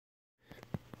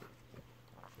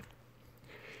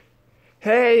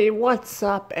Hey, what's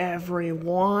up,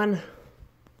 everyone?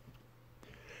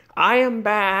 I am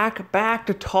back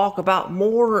to talk about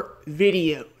more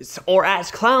videos, or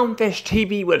as Clownfish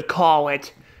TV would call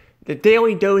it, the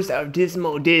daily dose of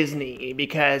Dismal Disney,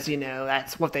 because,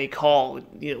 that's what they call,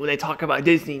 when they talk about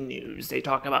Disney news, they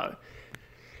talk about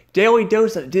daily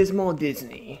dose of Dismal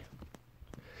Disney.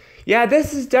 Yeah,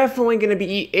 this is definitely going to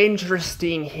be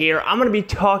interesting here. I'm going to be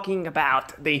talking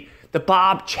about the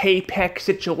Bob Chpec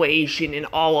situation and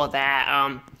all of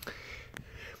that.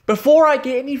 Before I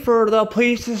get any further,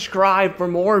 please subscribe for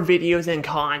more videos and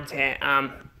content.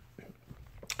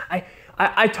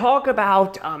 I talk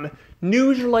about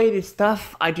news-related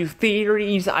stuff. I do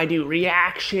theories. I do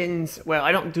reactions. Well,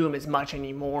 I don't do them as much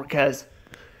anymore because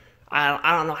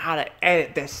I don't know how to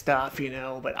edit this stuff,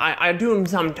 but I do them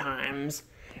sometimes.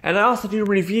 And I also do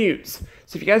reviews.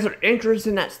 So if you guys are interested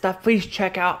in that stuff, please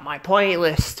check out my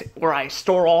playlist where I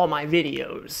store all my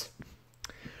videos.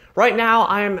 Right now,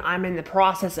 I'm in the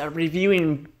process of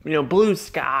reviewing, Blue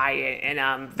Sky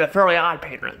and The Fairly Odd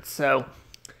Parents. So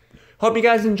hope you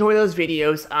guys enjoy those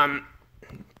videos.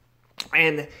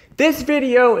 And this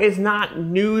video is not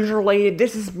news related.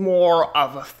 This is more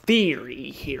of a theory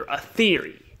here, a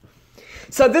theory.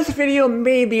 So this video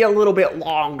may be a little bit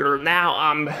longer. Now,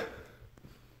 I'm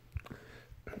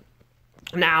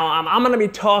going to be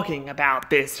talking about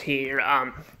this here.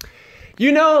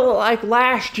 Like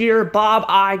last year, Bob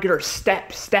Iger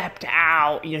stepped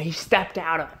out. He stepped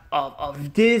out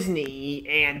of Disney,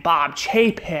 and Bob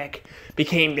Chpec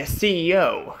became the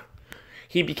CEO.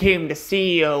 He became the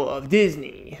CEO of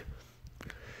Disney.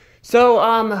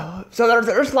 So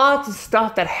there's lots of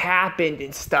stuff that happened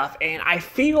and stuff, and I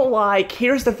feel like,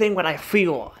 here's the thing what I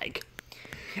feel like.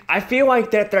 I feel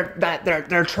like that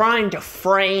they're trying to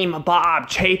frame Bob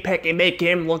Chpec and make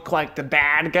him look like the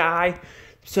bad guy,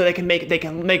 so they can make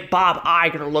Bob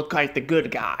Iger look like the good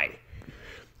guy.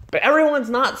 But everyone's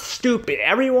not stupid.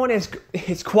 Everyone is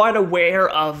quite aware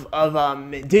of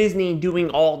Disney doing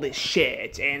all this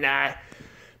shit, and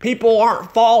people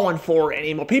aren't falling for it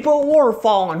anymore. People were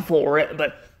falling for it,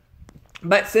 but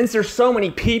since there's so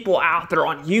many people out there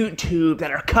on YouTube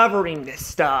that are covering this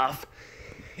stuff,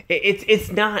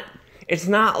 it's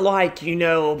not like,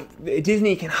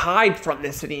 Disney can hide from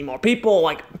this anymore. People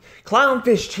like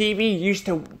Clownfish TV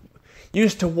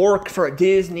used to work for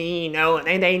Disney,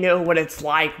 and they know what it's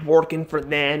like working for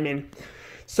them, and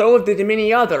so did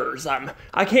many others.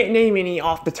 I can't name any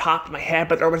off the top of my head,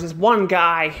 but there was this one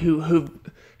guy who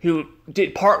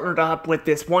partnered up with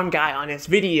this one guy on his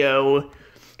video,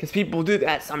 because people do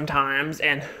that sometimes,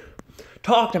 and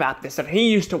talked about this, and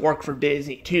he used to work for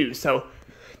Disney too, so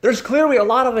there's clearly a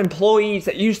lot of employees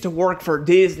that used to work for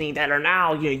Disney that are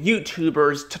now,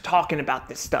 YouTubers talking about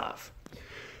this stuff.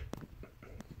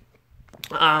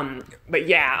 But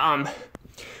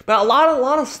a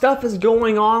lot of stuff is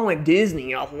going on with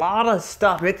Disney. A lot of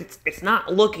stuff. It's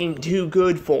not looking too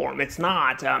good for them. It's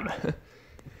not. It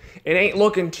ain't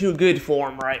looking too good for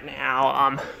them right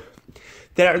now.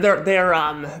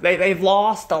 They've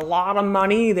lost a lot of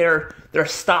money. Their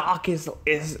stock is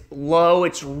low.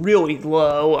 It's really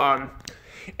low.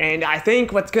 And I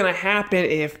think what's gonna happen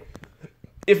if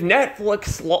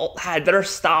Netflix had their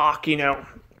stock,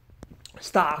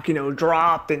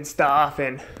 dropped and stuff,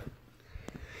 and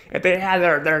if they had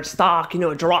their stock,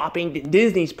 dropping, then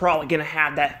Disney's probably gonna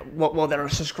have that. Well, their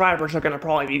subscribers are gonna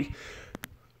probably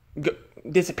be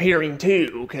disappearing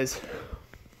too, because.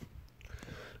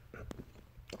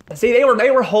 See, they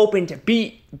were hoping to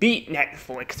beat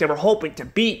Netflix. They were hoping to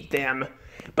beat them,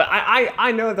 but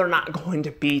I know they're not going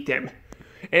to beat them.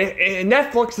 And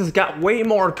Netflix has got way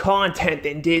more content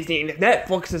than Disney, and if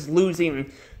Netflix is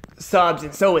losing subs,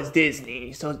 and so is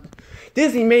Disney. So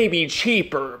Disney may be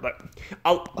cheaper, but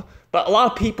a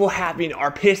lot of people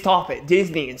are pissed off at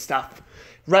Disney and stuff.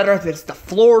 Whether it's the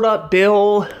Florida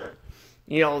bill,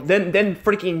 them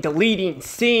freaking deleting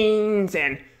scenes,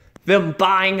 and them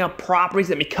buying up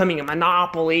properties and becoming a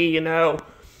monopoly,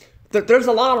 There's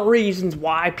a lot of reasons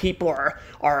why people are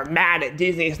mad at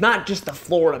Disney. It's not just the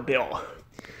Florida bill.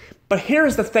 But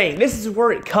here's the thing. This is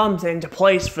where it comes into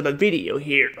place for the video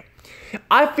here.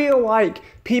 I feel like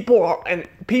people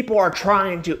are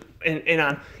trying to,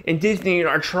 and Disney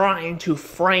are trying to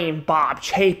frame Bob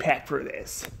Chpec for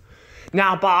this.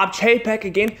 Now, Bob Chpec,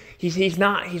 again, he's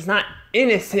not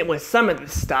innocent with some of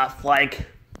this stuff, like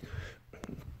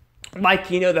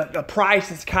the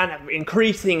price is kind of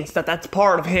increasing and stuff. That's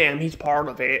part of him. He's part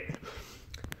of it.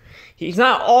 He's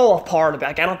not all a part of it.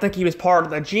 Like, I don't think he was part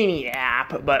of the Genie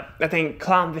app, but I think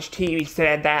Clownfish TV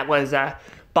said that was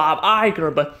Bob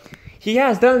Iger, but he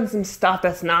has done some stuff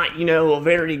that's not,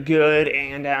 very good,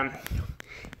 and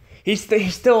he's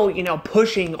still, you know,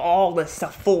 pushing all this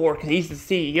stuff forward because he's the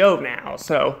CEO now.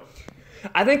 So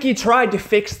I think he tried to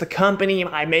fix the company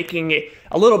by making it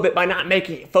a little bit, by not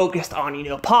making it focused on, you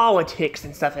know, politics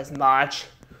and stuff as much.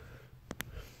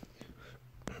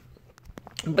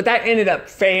 But that ended up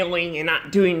failing and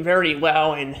not doing very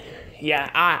well. And yeah,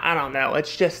 I don't know.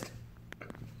 It's just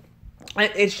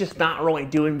not really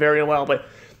doing very well. But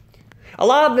a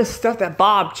lot of this stuff that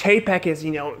Bob Chpec is,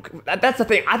 you know, that's the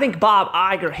thing. I think Bob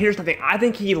Iger, here's the thing. I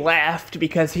think he left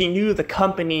because he knew the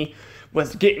company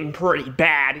was getting pretty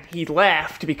bad. He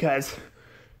left because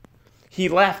he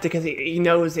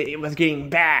knows that it was getting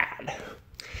bad.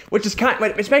 Which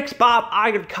makes Bob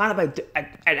Iger kind of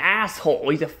an asshole.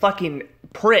 He's a fucking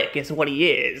prick is what he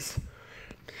is.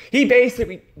 He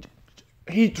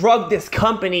drugged this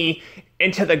company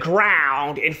into the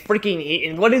ground and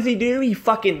what does he do? He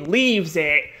fucking leaves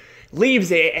it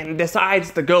and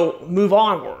decides to go move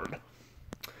onward.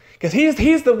 Because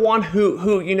he's the one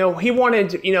who you know, he wanted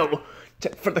to, you know,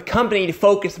 for the company to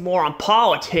focus more on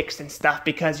politics and stuff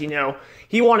because, you know,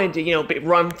 he wanted to, you know,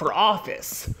 run for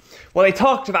office. Well, they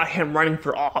talked about him running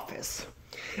for office.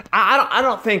 I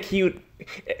don't think he would,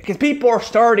 because people are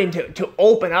starting to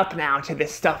open up now to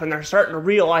this stuff, and they're starting to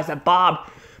realize that Bob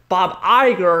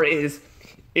Iger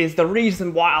is the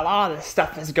reason why a lot of this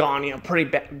stuff has gone, you know,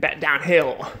 pretty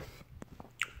downhill.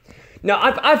 Now,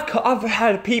 I've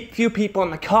had a few people in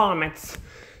the comments,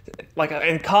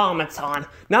 on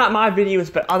not my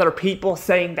videos but other people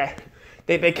saying that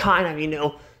they kind of, you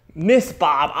know, miss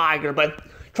Bob Iger. But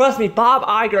trust me, Bob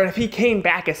Iger, if he came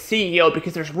back as CEO,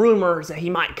 because there's rumors that he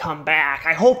might come back,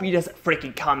 I hope he doesn't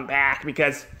freaking come back,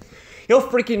 because he'll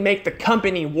freaking make the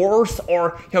company worse,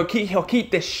 or he'll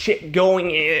keep this shit going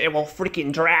and it will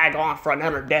freaking drag on for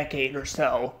another decade or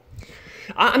so.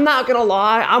 I'm not gonna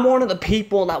lie, I'm one of the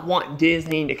people that want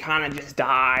Disney to kind of just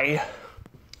die.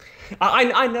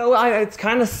 I know it's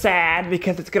kind of sad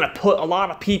because it's gonna put a lot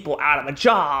of people out of a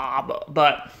job,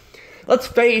 but let's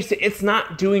face it, it's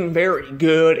not doing very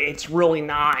good. It's really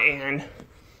not, and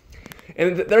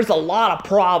there's a lot of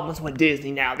problems with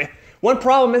Disney now. One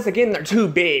problem is, again, they're too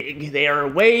big. They are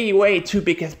way, way too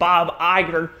big, because Bob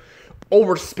Iger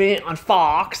overspent on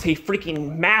Fox. He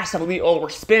freaking massively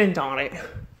overspent on it.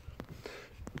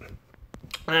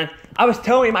 And I was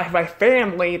telling my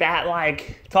family that,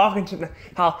 like, talking to them,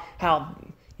 how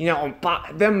you know,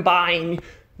 them buying,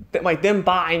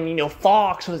 you know,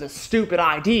 Fox was a stupid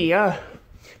idea.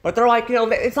 But they're like, you know,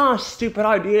 it's not a stupid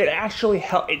idea. It actually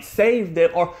it saved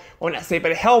them, or well, not saved,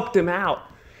 but it helped them out.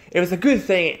 It was a good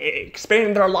thing. It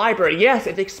expanded their library. Yes,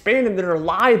 it expanded their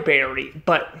library,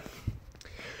 but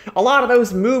a lot of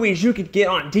those movies you could get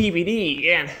on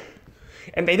DVD,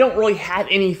 and they don't really have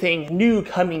anything new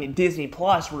coming to Disney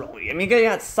Plus, really. I mean, they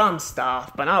got some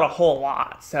stuff, but not a whole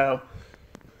lot. So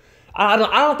I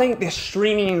don't think this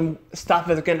streaming stuff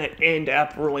is going to end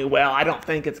up really well. I don't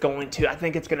think it's going to. I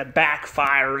think it's going to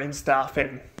backfire and stuff,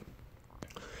 and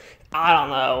I don't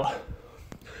know.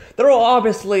 There will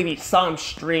obviously be some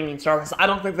streaming service. I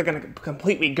don't think they're going to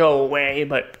completely go away,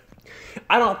 but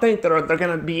I don't think they're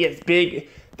going to be as big.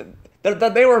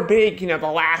 They were big, you know,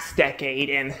 the last decade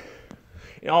and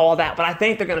all that, but I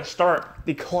think they're going to start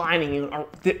declining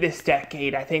this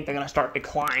decade. I think they're going to start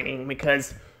declining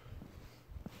because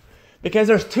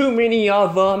there's too many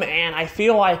of them, and I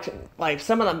feel like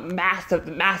some of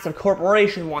the massive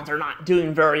corporation ones are not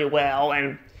doing very well,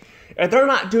 and if they're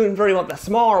not doing very well, the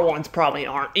smaller ones probably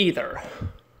aren't either.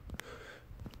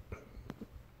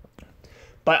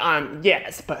 But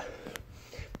yes, but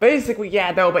basically,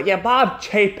 yeah, though. But yeah, Bob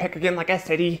Chpec, again, like I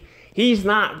said, he's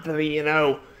not the, you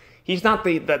know, he's not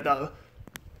the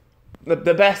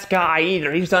best guy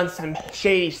either. He's done some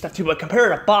shady stuff too. But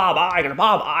compared to Bob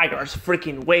Iger is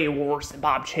freaking way worse than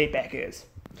Bob Chpec is.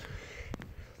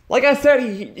 Like I said,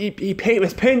 he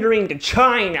was pandering to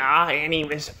China, and he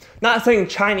was not saying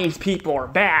Chinese people are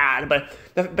bad, but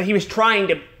he was trying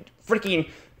to freaking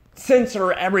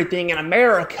censor everything in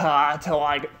America to,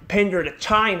 like, pander to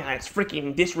China. It's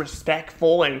freaking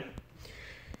disrespectful, and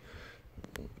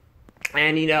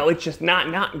you know, it's just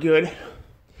not good.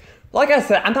 Like I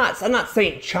said, I'm not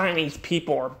saying Chinese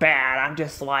people are bad. I'm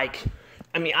just like,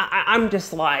 I mean, I'm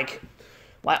just like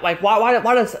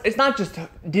why does, it's not just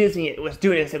Disney that was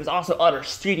doing this, it was also other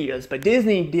studios, but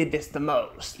Disney did this the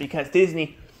most, because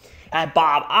Disney had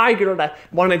Bob Iger that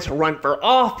wanted to run for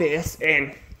office,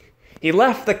 and he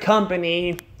left the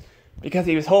company because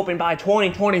he was hoping by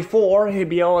 2024 he'd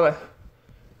be able to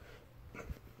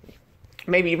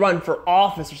maybe run for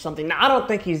office or something. Now, I don't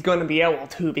think he's going to be able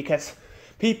to, because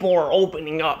people are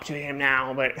opening up to him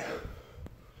now,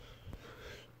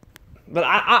 But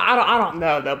I don't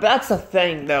know though. But that's the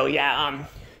thing though. Yeah.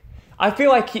 I feel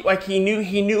like he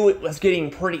knew it was getting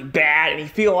pretty bad, and he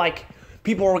feel like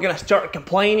people were gonna start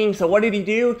complaining. So what did he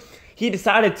do? He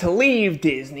decided to leave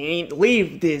Disney.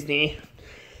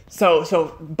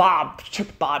 So Bob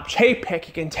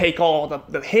Chpec can take all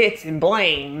the hits and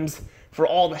blames for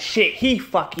all the shit he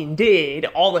fucking did,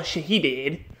 all the shit he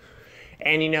did,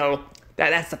 and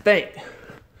that's the thing.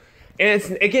 And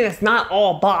it's not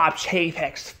all Bob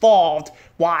Chapek's fault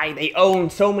why they own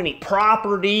so many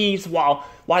properties,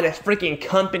 why this freaking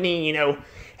company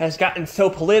has gotten so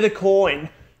political and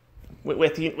with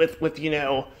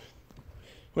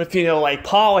like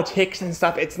politics and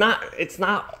stuff. It's not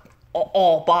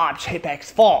all Bob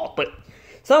Chapek's fault, but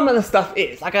some of the stuff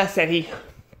is. Like I said, he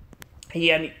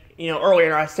had,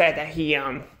 earlier I said that he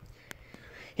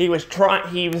was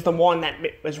the one that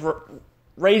was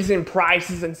raising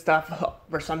prices and stuff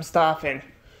for some stuff,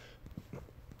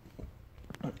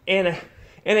 and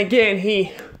again,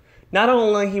 he not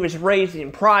only he was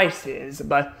raising prices,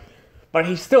 but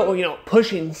he's still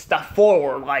pushing stuff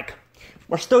forward. Like,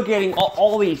 we're still getting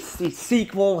all these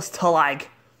sequels to like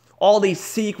we're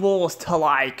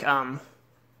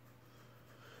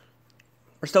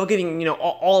still getting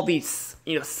all these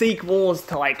sequels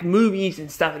to like movies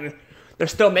and stuff, and they're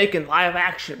still making live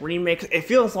action remakes. It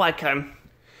feels like the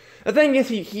thing is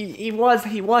he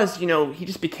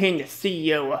just became the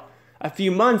CEO a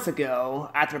few months ago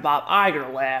after Bob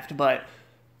Iger left, but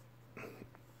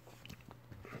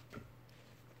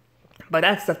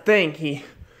that's the thing, he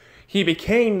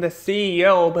became the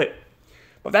CEO,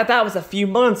 but that was a few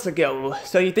months ago.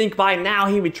 So you think by now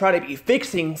he would try to be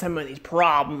fixing some of these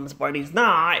problems, but he's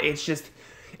not. It's just,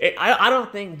 I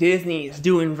don't think Disney is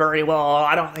doing very well.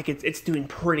 I don't think it's doing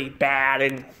pretty bad,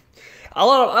 and a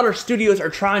lot of other studios are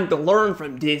trying to learn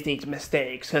from Disney's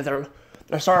mistakes because they're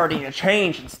starting to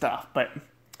change and stuff. But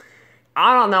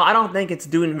I don't know. I don't think it's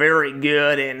doing very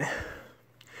good, and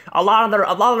a lot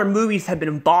of their movies have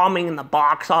been bombing in the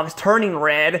box office. Turning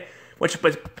Red, which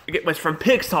was from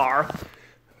Pixar,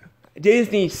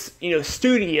 Disney's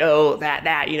studio that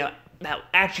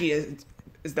actually is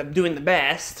doing the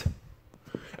best.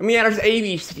 I mean, yeah, there's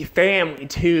ABC Family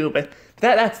too, but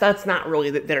that's not really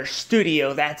their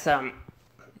studio. That's more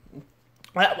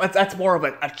of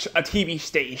a TV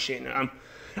station.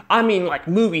 I mean, like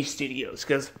movie studios,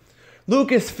 because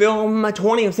Lucasfilm,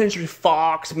 20th Century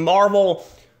Fox, Marvel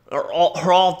are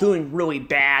all doing really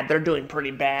bad. They're doing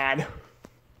pretty bad.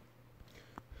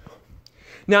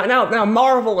 Now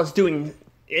Marvel is doing,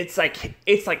 it's like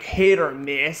hit or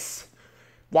miss,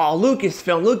 while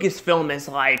Lucasfilm is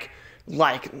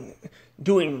like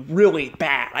doing really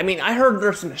bad. I mean, I heard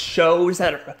there's some shows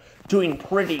that are doing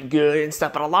pretty good and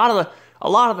stuff, but a lot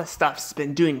of the stuff's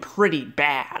been doing pretty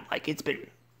bad. Like, it's been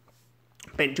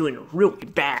doing really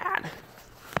bad.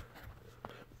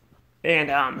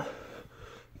 And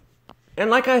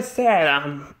like I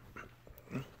said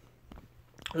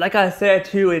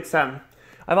too, it's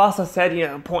I've also said,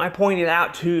 I pointed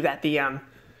out too that like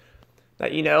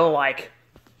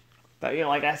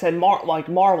I said,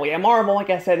 Marvel, yeah, Marvel, like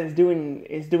I said, is doing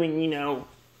it's doing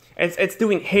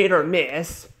hit or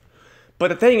miss. But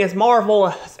the thing is,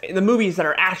 Marvel, the movies that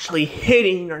are actually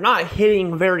hitting are not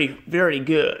hitting very, very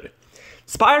good.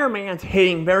 Spider-Man's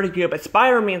hitting very good, but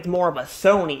Spider-Man's more of a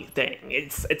Sony thing.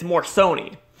 It's more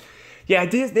Sony. Yeah,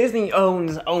 Disney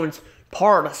owns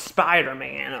part of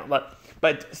Spider-Man, but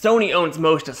Sony owns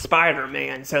most of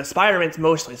Spider-Man, so Spider-Man's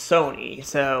mostly Sony.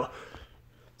 So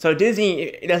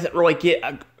Disney doesn't really get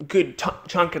a good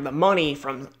chunk of the money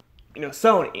from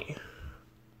Sony.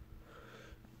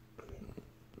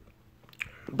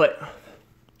 But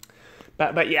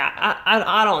yeah,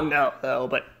 I don't know though.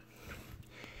 But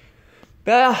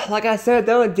like I said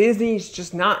though, Disney's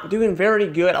just not doing very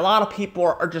good. A lot of people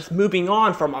are just moving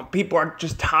on from them. People are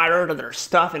just tired of their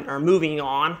stuff and are moving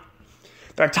on.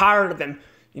 They're tired of them,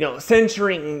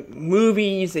 censoring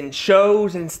movies and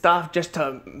shows and stuff just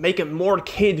to make them more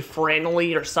kid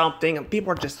friendly or something. And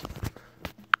people are just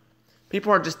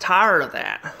tired of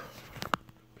that.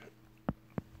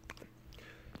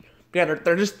 Yeah,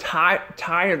 they're just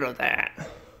tired of that.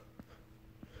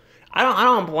 I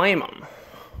don't blame them.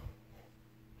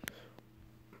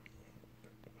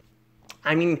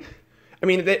 I mean,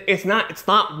 it's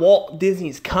not Walt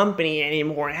Disney's company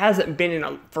anymore. It hasn't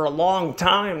been for a long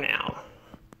time now.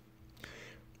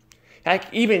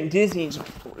 Heck, even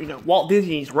Walt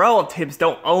Disney's relatives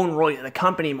don't own really the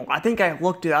company anymore. I think I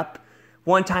looked it up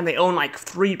one time. They own like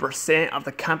 3% of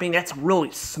the company. That's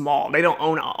really small. They don't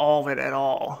own all of it at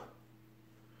all.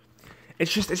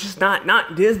 It's just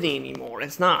not Disney anymore.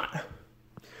 It's not.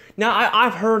 Now,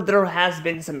 I've heard there has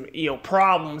been some,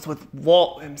 problems with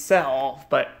Walt himself,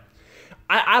 but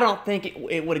I don't think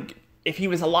it would, if he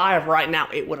was alive right now,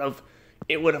 it would have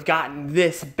gotten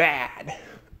this bad.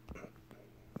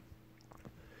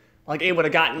 Like, it would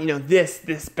have gotten,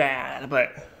 this bad,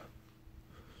 but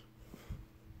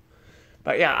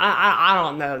yeah, I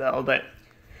don't know, though, but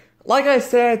like I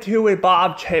said, too, with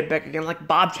Bob Chpec, again, like,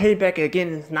 Bob Chpec,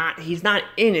 again, he's not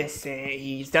innocent,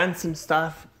 he's done some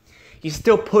stuff, he's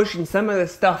still pushing some of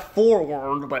this stuff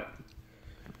forward, but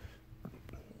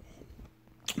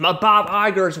Bob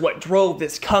Iger is what drove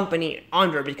this company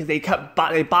under, because they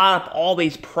bought up all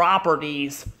these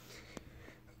properties,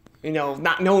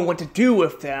 not knowing what to do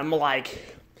with them,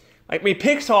 like,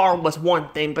 Pixar was one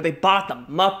thing, but they bought the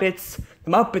Muppets.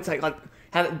 The Muppets, like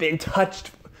haven't been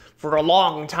touched for a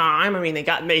long time. I mean, they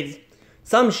made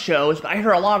some shows, but I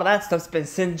hear a lot of that stuff's been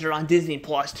censored on Disney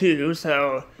Plus too.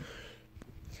 So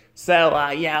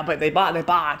yeah, but they bought,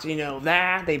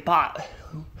 that. They bought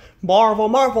Marvel.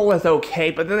 Marvel was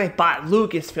okay, but then they bought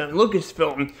Lucasfilm.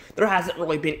 Lucasfilm, there hasn't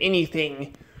really been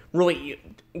anything really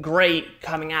great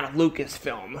coming out of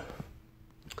Lucasfilm.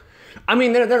 I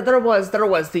mean, there was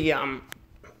the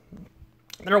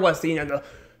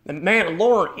the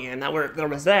Mandalorian, there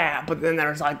was that, but then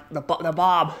there's like the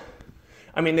Boba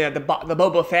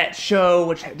Fett show,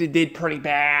 which did pretty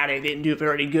bad. It didn't do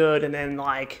very good, and then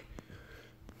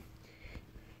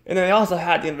they also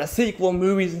had the sequel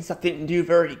movies and stuff didn't do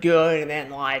very good, and then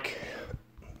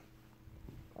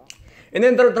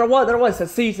there was a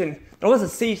season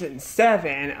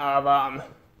 7 of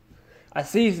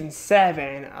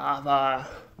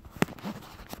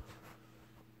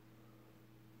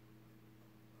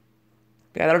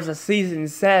yeah, there was a season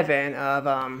 7 of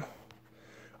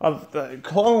the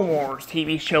Clone Wars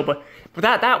TV show, but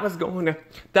that was gonna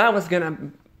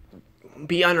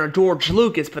be under George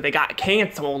Lucas, but they got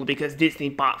canceled because Disney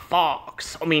bought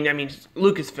Fox. I mean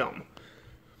Lucasfilm.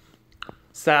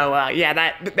 So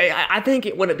yeah, I think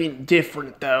it would have been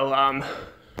different though.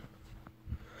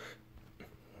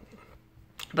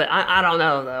 But I don't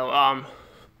know though.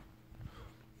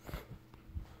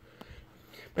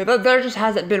 But there just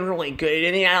hasn't been really good.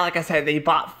 And yeah, like I said, they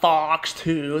bought Fox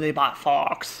too. They bought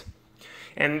Fox,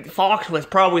 and Fox was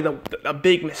probably a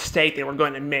big mistake they were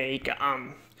going to make.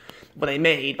 What they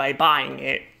made by buying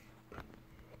it.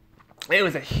 It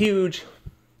was a huge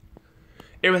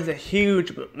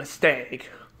mistake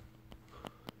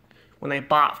when they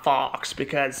bought Fox,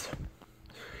 because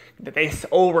they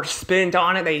overspent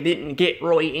on it. They didn't get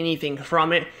really anything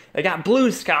from it. They got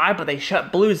Blue Sky, but they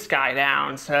shut Blue Sky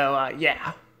down. So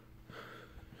yeah,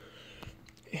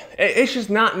 it's just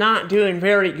not doing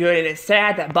very good, and it's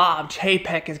sad that Bob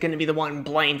Chpec is going to be the one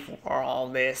blamed for all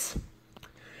this.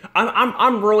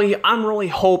 I'm really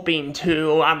hoping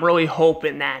too. I'm really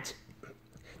hoping that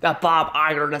Bob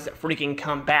Iger doesn't freaking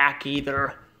come back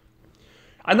either.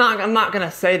 I'm not gonna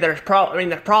say there's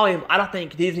probably. I don't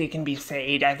think Disney can be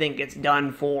saved. I think it's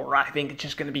done for. I think it's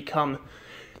just gonna become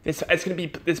this. It's gonna be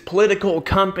this political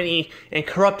company and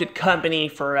corrupted company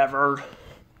forever.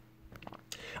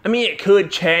 I mean, it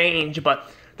could change,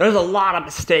 but there's a lot of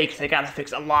mistakes they gotta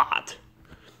fix. A lot.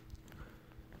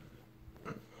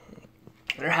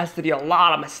 There has to be a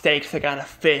lot of mistakes they gotta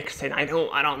fix, and I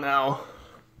don't know.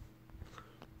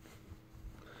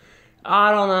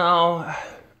 I don't know.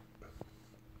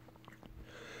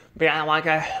 But yeah,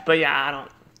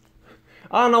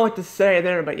 I don't know what to say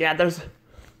there, but yeah, their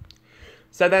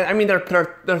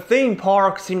theme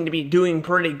parks seem to be doing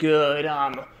pretty good,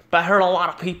 but I heard a lot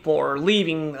of people are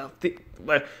leaving,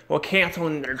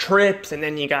 canceling their trips, and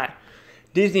then you got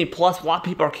Disney Plus, a lot of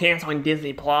people are canceling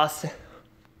Disney Plus.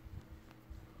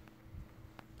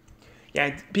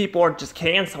 Yeah, people are just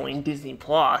canceling Disney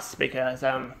Plus because,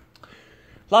 a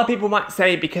lot of people might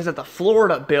say because of the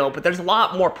Florida bill, but there's a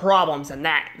lot more problems than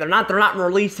that. They're not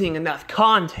releasing enough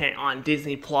content on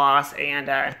Disney Plus, and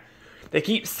they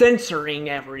keep censoring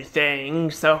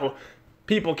everything, so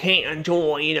people can't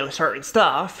enjoy, certain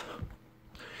stuff.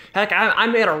 Heck, I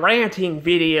made a ranting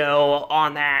video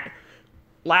on that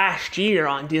last year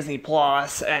on Disney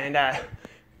Plus, and I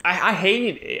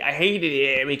hated it. I hated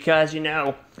it because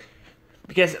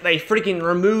because they freaking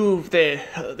removed the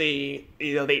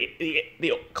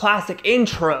classic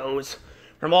intros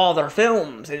from all their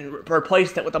films and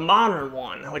replaced it with a modern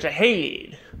one, which I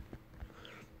hated.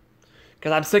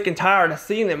 Because I'm sick and tired of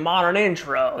seeing the modern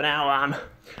intro. Now,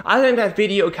 I think that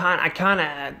video I kind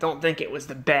of don't think it was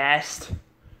the best.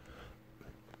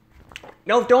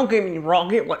 No, don't get me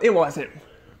wrong, it wasn't,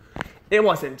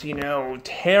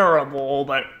 terrible,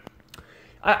 but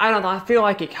I don't know, I feel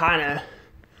like it kind of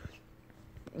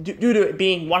due to it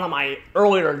being one of my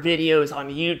earlier videos on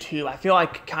YouTube, I feel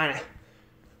like kind of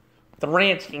the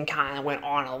ranting kind of went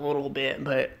on a little bit,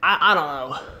 but I don't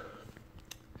know.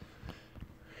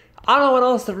 I don't know what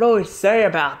else to really say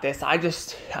about this. I don't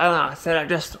know.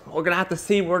 We're gonna have to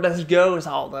see where this goes,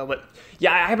 although. But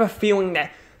yeah, I have a feeling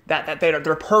that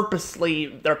they're purposely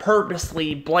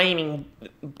blaming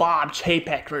Bob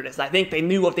Chpec for this. I think they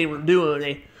knew what they were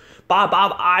doing. Bob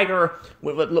Iger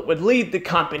would leave the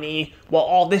company while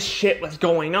all this shit was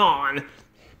going on,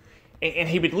 and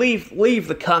he would leave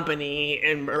the company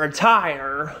and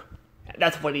retire.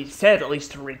 That's what he said, at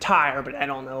least, to retire, but I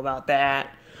don't know about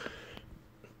that.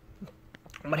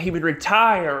 But he would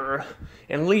retire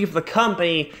and leave the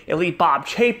company and leave Bob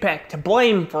Chpec to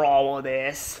blame for all of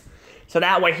this. So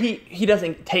that way he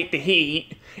doesn't take the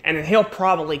heat, and then he'll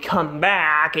probably come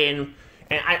back, and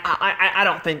I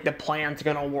don't think the plan's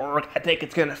gonna work. I think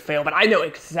it's gonna fail, but I know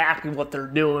exactly what they're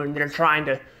doing. They're trying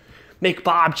to make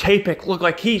Bob Chpec look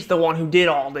like he's the one who did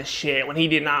all this shit when he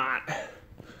did not.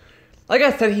 Like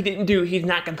I said, he's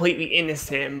not completely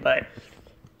innocent, but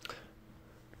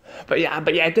yeah,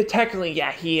 technically,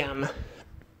 yeah, he,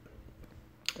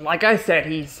 like I said,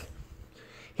 he's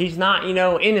not,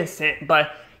 innocent,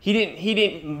 but he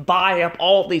didn't buy up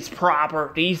all these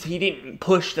properties. He didn't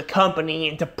push the company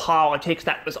into politics.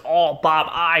 That was all Bob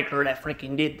Iger that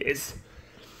freaking did this.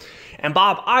 And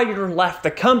Bob Iger left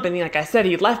the company. Like I said,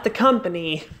 he left the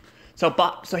company, so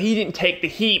he didn't take the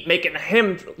heat, making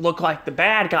him look like the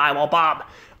bad guy, while Bob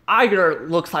Iger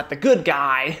looks like the good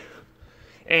guy.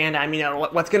 And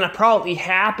what's gonna probably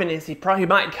happen is he probably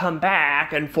might come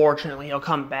back. Unfortunately, he'll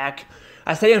come back.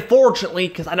 I say unfortunately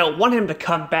because I don't want him to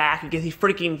come back because he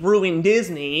freaking ruined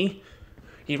Disney.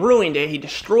 He ruined it. He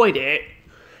destroyed it.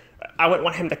 I wouldn't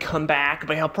want him to come back,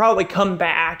 but he'll probably come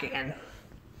back, and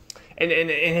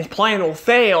his plan will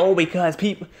fail because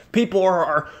people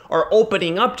are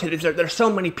opening up to this. There's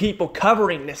so many people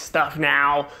covering this stuff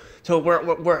now, so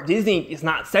where Disney is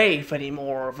not safe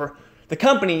anymore. The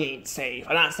company ain't safe.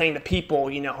 I'm not saying the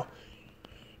people,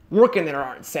 working there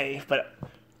aren't safe, but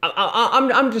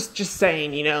I'm just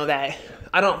saying, that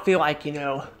I don't feel like,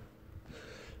 I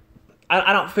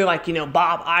don't feel like,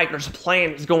 Bob Iger's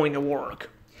plan is going to work.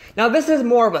 Now, this is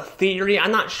more of a theory.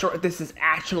 I'm not sure if this is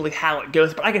actually how it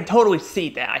goes, but I can totally see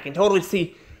that. I can totally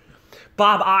see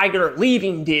Bob Iger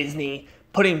leaving Disney,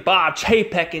 putting Bob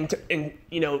Chpec in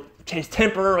his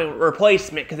temporary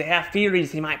replacement, because they have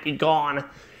theories he might be gone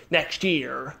next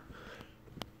year.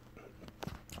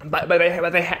 But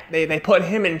they put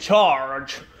him in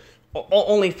charge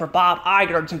only for Bob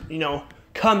Iger to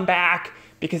come back,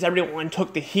 because everyone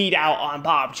took the heat out on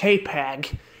Bob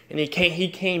Chpec, and he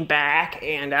came back,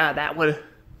 and that would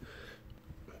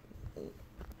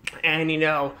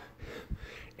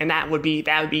be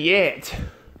it.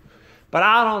 But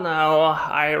I don't know.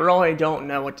 I really don't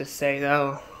know what to say,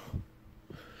 though.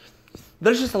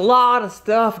 There's just a lot of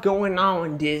stuff going on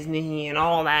in Disney and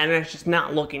all that, and it's just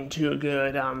not looking too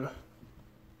good.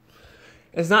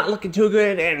 It's not looking too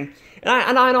good, and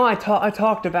I know I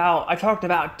talked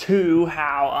about too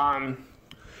how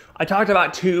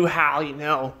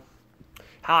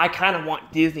how I kind of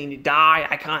want Disney to die.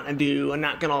 I kind of do. I'm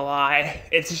not gonna lie.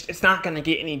 It's not gonna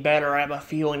get any better. I have a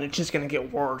feeling it's just gonna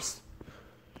get worse.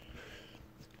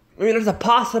 I mean, there's a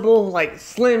possible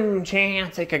slim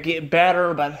chance it could get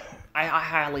better, but I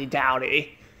highly doubt it.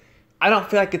 I don't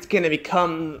feel like it's gonna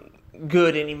become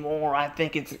good anymore. I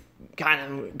think it's kind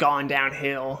of gone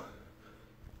downhill.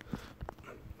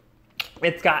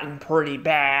 It's gotten pretty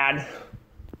bad.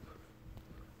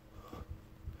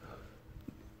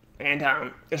 And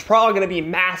there's probably going to be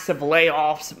massive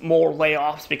layoffs, more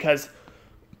layoffs, because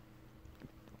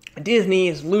Disney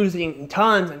is losing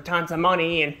tons and tons of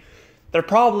money, and they're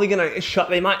probably going to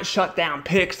they might shut down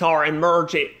Pixar and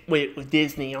merge it with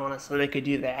Disney, honestly. They could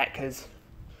do that, because,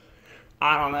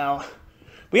 I don't know.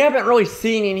 We haven't really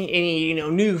seen any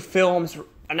new films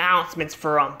announcements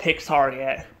for Pixar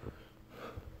yet.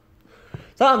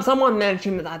 Someone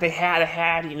mentioned that they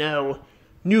had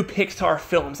new Pixar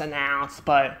films announced,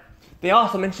 but they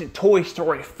also mentioned Toy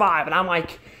Story 5, and I'm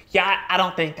like, yeah, I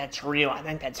don't think that's real. I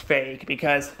think that's fake,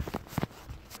 because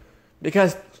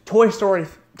Toy Story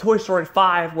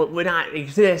 5 would not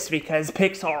exist because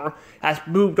Pixar has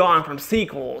moved on from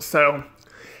sequels. So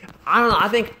I don't know. I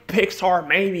think Pixar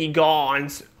may be gone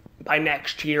by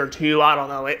next year or two. I don't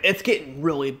know. It's getting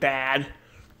really bad.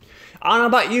 I don't know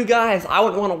about you guys. I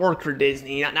wouldn't want to work for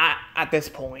Disney. Not at this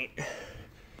point.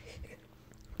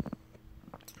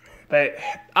 But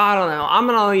I don't know. I'm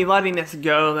gonna be letting this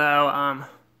go, though.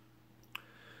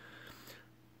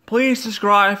 Please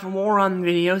subscribe for more on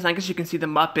videos. I guess you can see the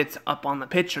Muppets up on the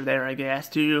picture there, I guess,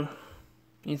 too.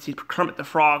 You can see Kermit the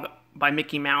Frog by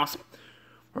Mickey Mouse,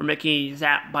 or Mickey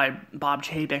Zapped by Bob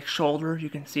Chpec's shoulder. You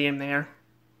can see him there.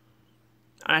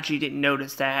 I actually didn't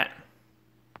notice that.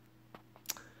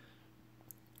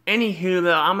 Anywho,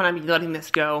 though, I'm going to be letting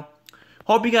this go.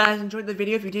 Hope you guys enjoyed the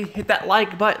video. If you did, hit that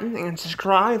like button and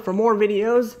subscribe for more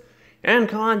videos and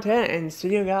content. And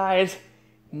see you guys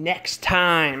next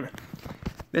time.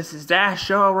 This is Dash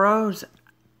Show Rose,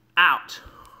 out.